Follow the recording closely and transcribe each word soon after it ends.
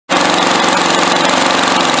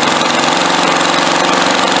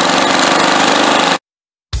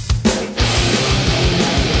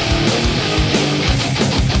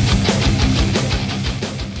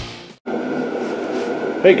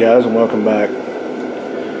Hey guys, and welcome back.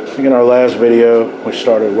 I think in our last video we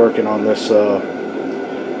started working on this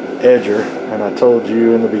edger, and I told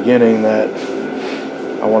you in the beginning that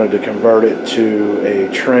I wanted to convert it to a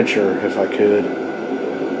trencher if I could.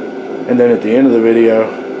 And then at the end of the video,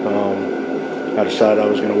 I decided I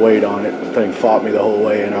was going to wait on it. The thing fought me the whole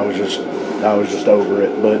way, and I was just over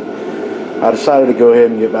it. But I decided to go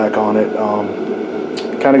ahead and get back on it.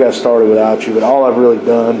 Kind of got started without you, but all I've really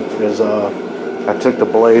done is I took the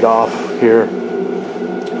blade off here,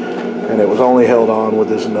 and it was only held on with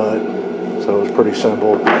this nut, so it was pretty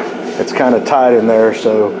simple. It's kind of tight in there,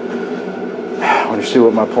 so when you see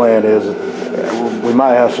what my plan is, we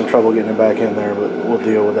might have some trouble getting it back in there, but we'll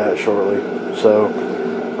deal with that shortly. So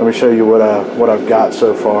let me show you what I've got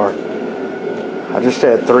so far. I just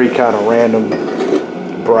had three kind of random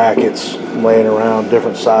brackets laying around,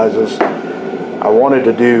 different sizes.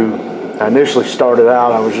 I initially started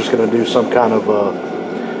out, I was just going to do some kind of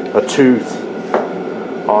a tooth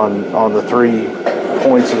on the 3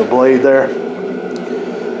 points of the blade there,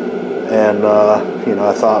 and you know,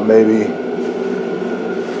 I thought maybe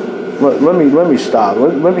let me stop.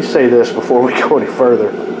 Let me say this before we go any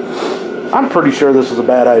further. I'm pretty sure this is a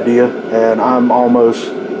bad idea, and I'm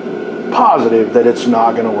almost positive that it's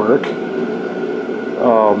not going to work.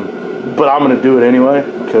 But I'm going to do it anyway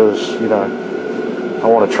because, you know, I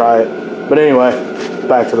want to try it. But anyway,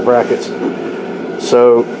 back to the brackets.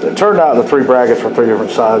 So it turned out the 3 brackets were 3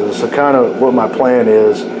 different sizes. So kind of what my plan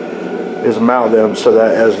is mount them so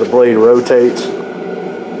that as the blade rotates,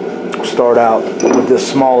 start out with this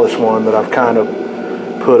smallest one that I've kind of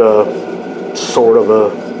put a sort of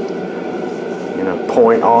a, you know,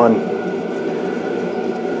 point on.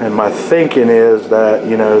 And my thinking is that,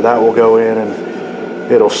 you know, that will go in and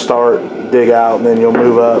it'll start, dig out, and then you'll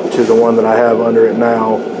move up to the one that I have under it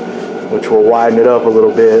now, which will widen it up a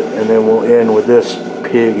little bit, and then we'll end with this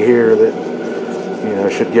pig here that, you know,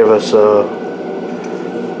 should give us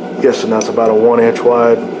guessing that's about a 1 inch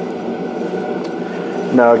wide.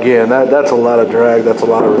 Now again, that's a lot of drag, that's a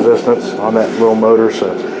lot of resistance on that little motor,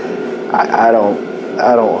 so I don't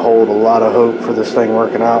hold a lot of hope for this thing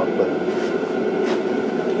working out. But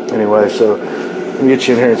anyway, so let me get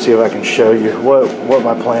you in here and see if I can show you what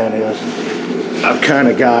my plan is. I've kind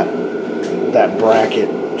of got that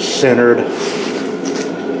bracket centered. I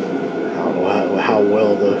don't know how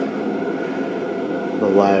well the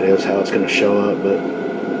light is, how it's going to show up, but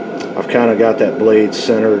I've kind of got that blade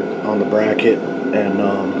centered on the bracket, and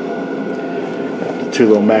the 2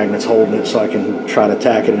 little magnets holding it so I can try to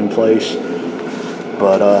tack it in place.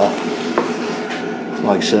 But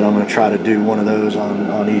like I said, I'm going to try to do one of those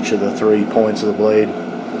on each of the 3 points of the blade.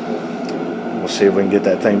 We'll see if we can get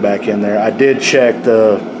that thing back in there. I did check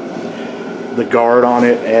the guard on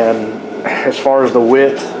it, and as far as the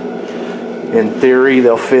width, in theory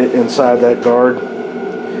they'll fit inside that guard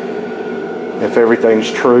if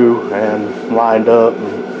everything's true and lined up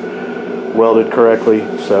and welded correctly.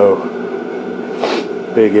 So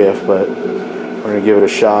big if, but we're gonna give it a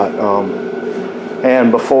shot.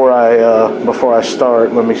 And before I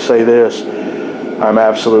start, let me say this: I'm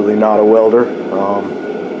absolutely not a welder,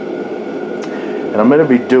 and I'm going to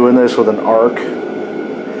be doing this with an arc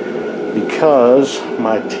because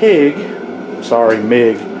my MIG,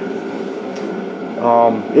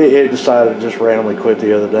 it decided to just randomly quit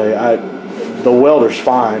the other day. The welder's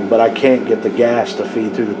fine, but I can't get the gas to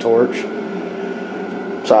feed through the torch.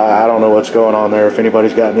 So I don't know what's going on there. If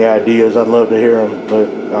anybody's got any ideas, I'd love to hear them.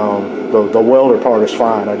 But the welder part is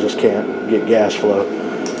fine. I just can't get gas flow.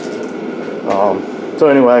 So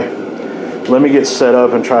anyway, let me get set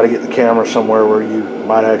up and try to get the camera somewhere where you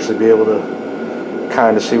might actually be able to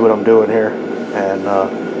kind of see what I'm doing here, and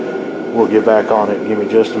we'll get back on it. Give me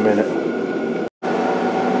just a minute.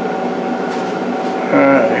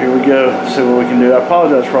 Alright, here we go. See what we can do. I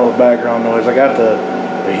apologize for all the background noise. I got the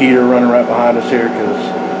heater running right behind us here because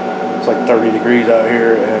it's like 30 degrees out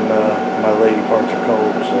here, and my lady parts are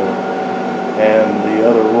cold. So, and the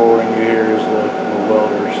other roaring you hear is the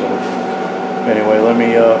welder. So anyway, let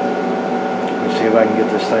me see if I can get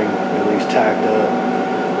this thing at least tacked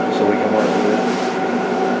up so we can work with it.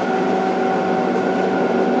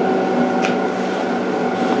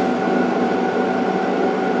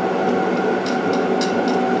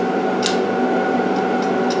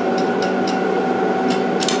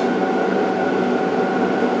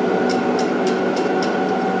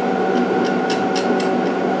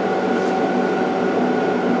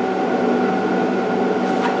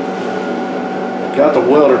 Got the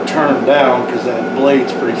welder turned down because that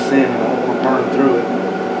blade's pretty thin and I don't want to burn through it.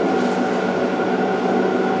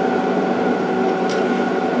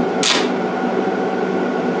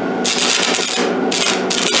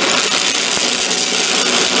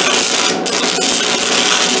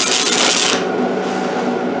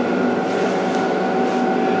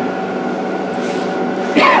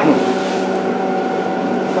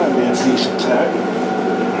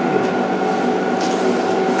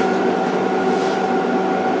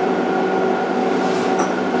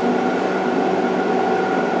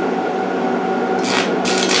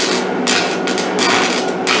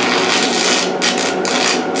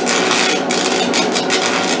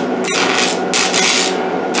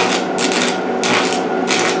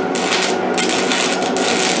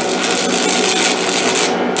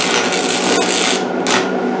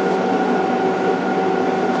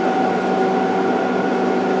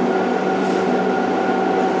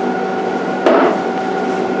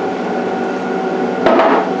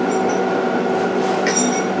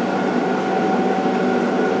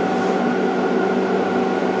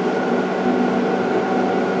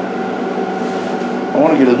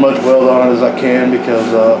 much weld on it as I can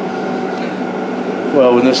because,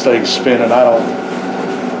 well, when this thing's spinning, I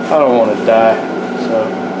don't want to die. So,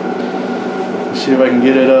 let's see if I can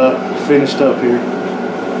get it finished up here.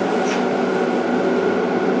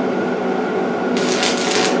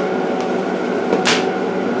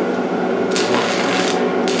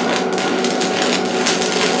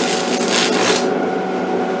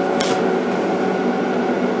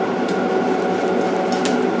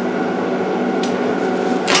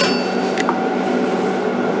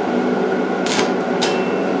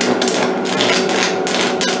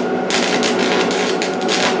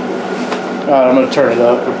 Alright, I'm going to turn it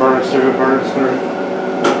up. It burns through, it burns through.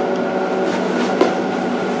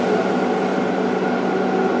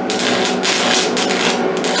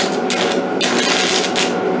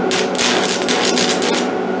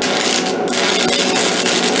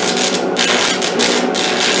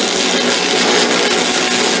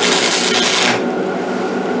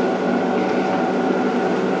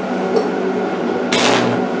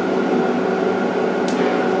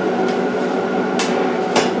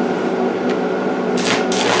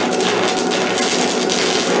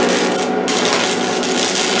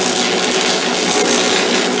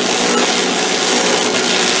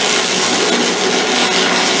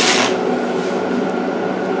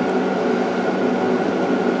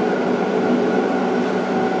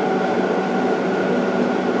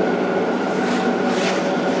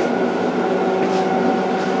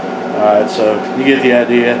 Alright, so you get the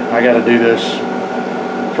idea. I got to do this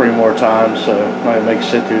 3 more times, so I'm not gonna make you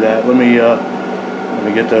sit through that. Let me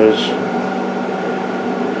get those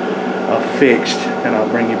fixed, and I'll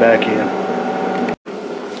bring you back in.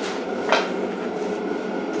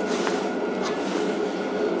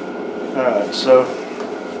 Alright, so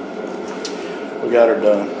we got her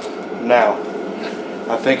done. Now,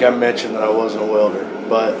 I think I mentioned that I wasn't a welder,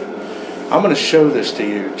 but I'm going to show this to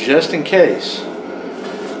you just in case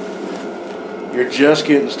you're just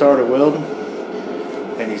getting started welding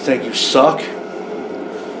and you think you suck.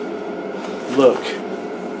 Look.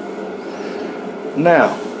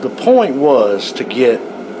 Now, the point was to get,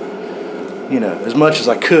 you know, as much as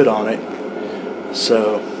I could on it.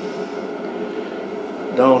 So,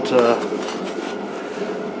 don't,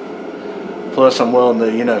 plus I'm welding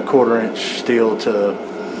the, you know, 1/4 inch steel to,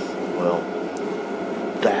 well,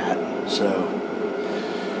 that. So,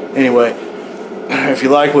 anyway, if you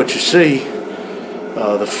like what you see,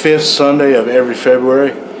 the 5th Sunday of every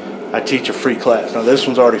February, I teach a free class. Now this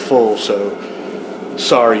one's already full, so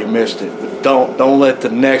sorry you missed it. But don't let the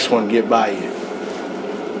next one get by you.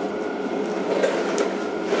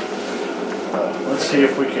 Let's see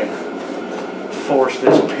if we can force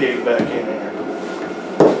this pig back in here.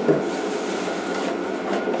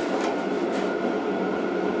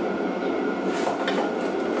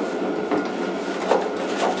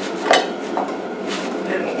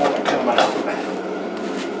 Didn't want to come out.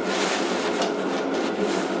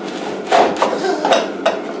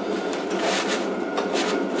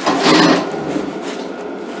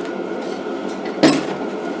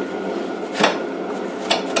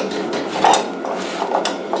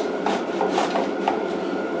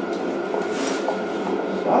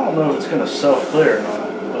 I don't know if it's going to self-clear or not,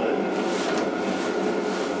 but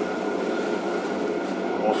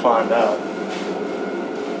we'll find out.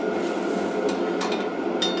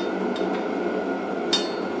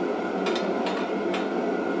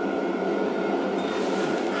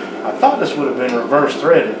 I thought this would have been reverse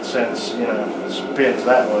threaded since, you know, it spins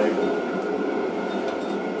that way,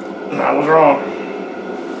 but I was wrong.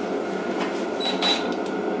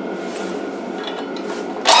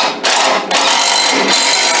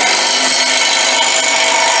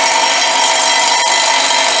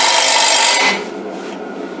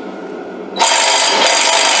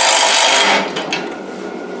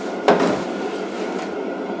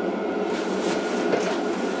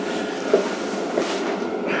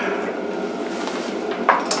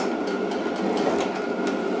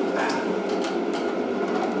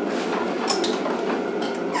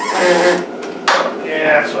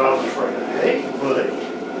 Yeah, that's what I was afraid of. Hey, buddy.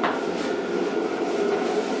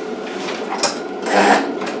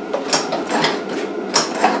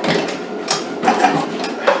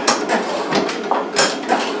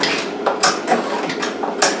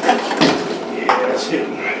 Yeah, that's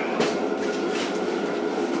hitting.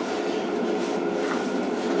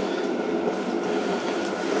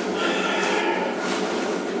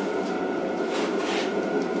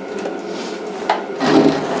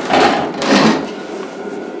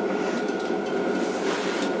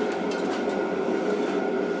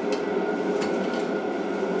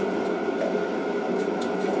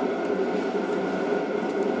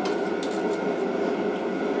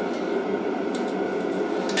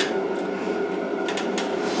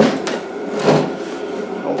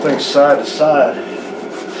 I think side to side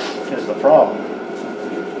is the problem.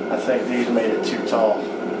 I think these made it too tall.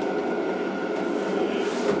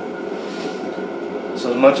 So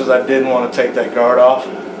as much as I didn't want to take that guard off,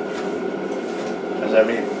 as that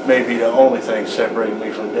may be the only thing separating me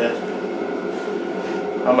from death,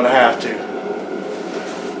 I'm going to have to.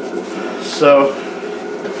 So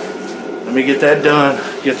let me get that done,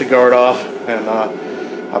 get the guard off, and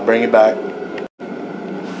I'll bring it back.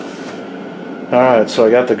 Alright, so I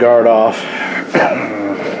got the guard off.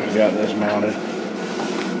 Got this mounted.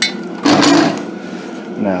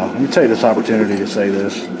 Now, let me take this opportunity to say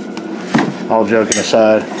this. All joking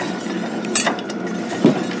aside.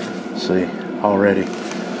 See, already.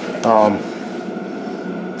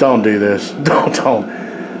 Don't do this. Don't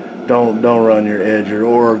run your edge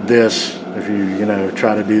or this. If you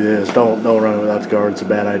try to do this, don't run it without the guard. It's a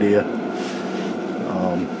bad idea.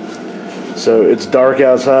 So it's dark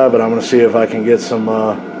outside, but I'm gonna see if I can get some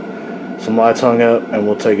lights hung up, and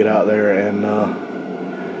we'll take it out there and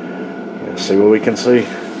see what we can see.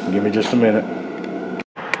 Give me just a minute.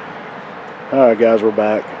 Alright guys, we're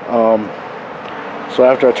back. So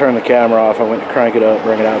after I turned the camera off, I went to crank it up,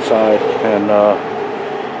 bring it outside, and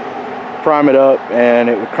prime it up, and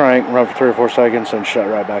it would crank, run for 3 or 4 seconds, and shut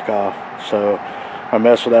right back off. So I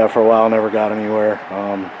messed with that for a while, never got anywhere.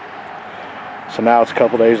 So now it's a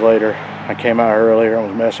couple days later. I came out earlier, I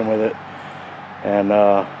was messing with it, and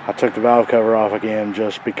I took the valve cover off again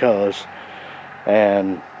just because,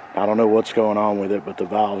 and I don't know what's going on with it, but the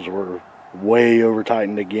valves were way over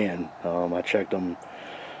tightened again. I checked them,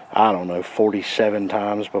 I don't know, 47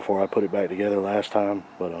 times before I put it back together last time,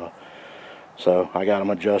 but so I got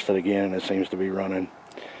them adjusted again, and it seems to be running.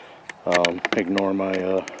 Ignore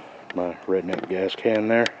my my redneck gas can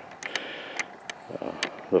there.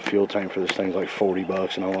 The fuel tank for this thing's like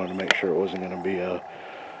 $40, and I wanted to make sure it wasn't going to be a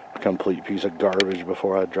complete piece of garbage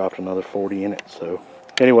before I dropped another 40 in it. So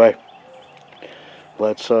anyway,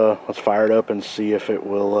 let's fire it up and see if it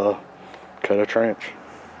will cut a trench.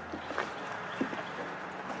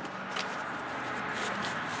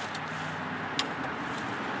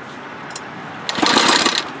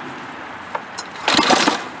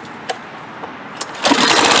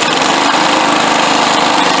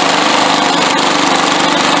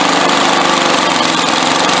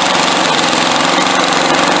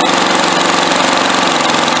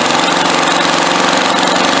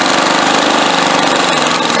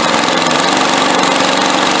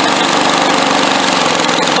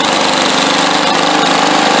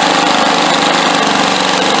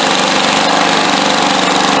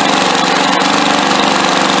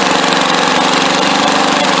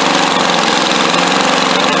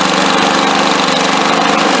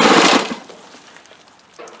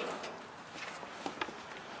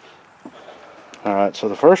 Alright, so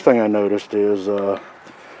the first thing I noticed is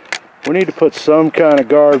we need to put some kind of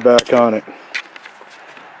guard back on it.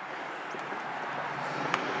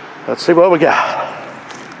 Let's see what we got.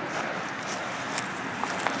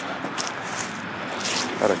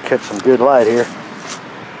 Gotta catch some good light here.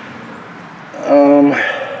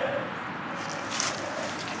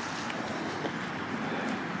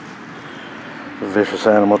 Vicious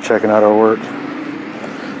animal checking out our work.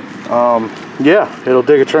 Yeah, it'll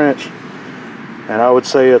dig a trench. And I would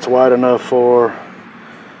say it's wide enough for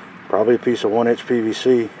probably a piece of 1-inch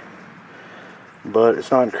PVC, but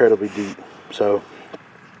it's not incredibly deep. So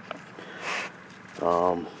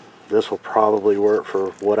this will probably work for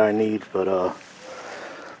what I need, but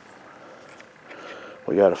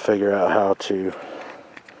we got to figure out how to.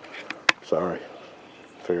 Figure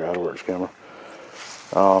out how to work this camera.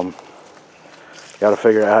 Got to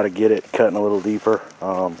figure out how to get it cutting a little deeper,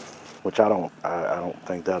 which I don't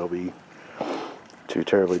think that'll be too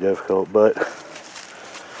terribly difficult, but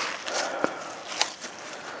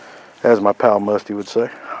as my pal Musty would say,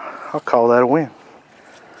 I'll call that a win.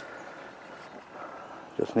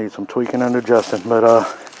 Just need some tweaking and adjusting. But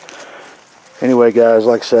anyway guys,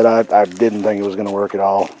 like I said, I didn't think it was going to work at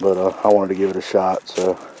all, but I wanted to give it a shot,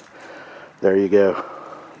 so there you go.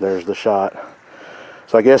 There's the shot.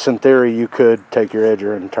 So I guess in theory you could take your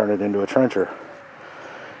edger and turn it into a trencher.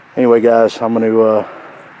 Anyway guys, I'm going to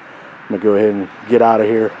go ahead and get out of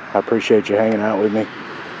here. I appreciate you hanging out with me.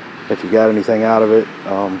 If you got anything out of it,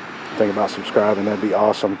 think about subscribing, that'd be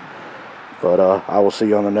awesome. But I will see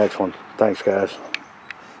you on the next one. Thanks guys.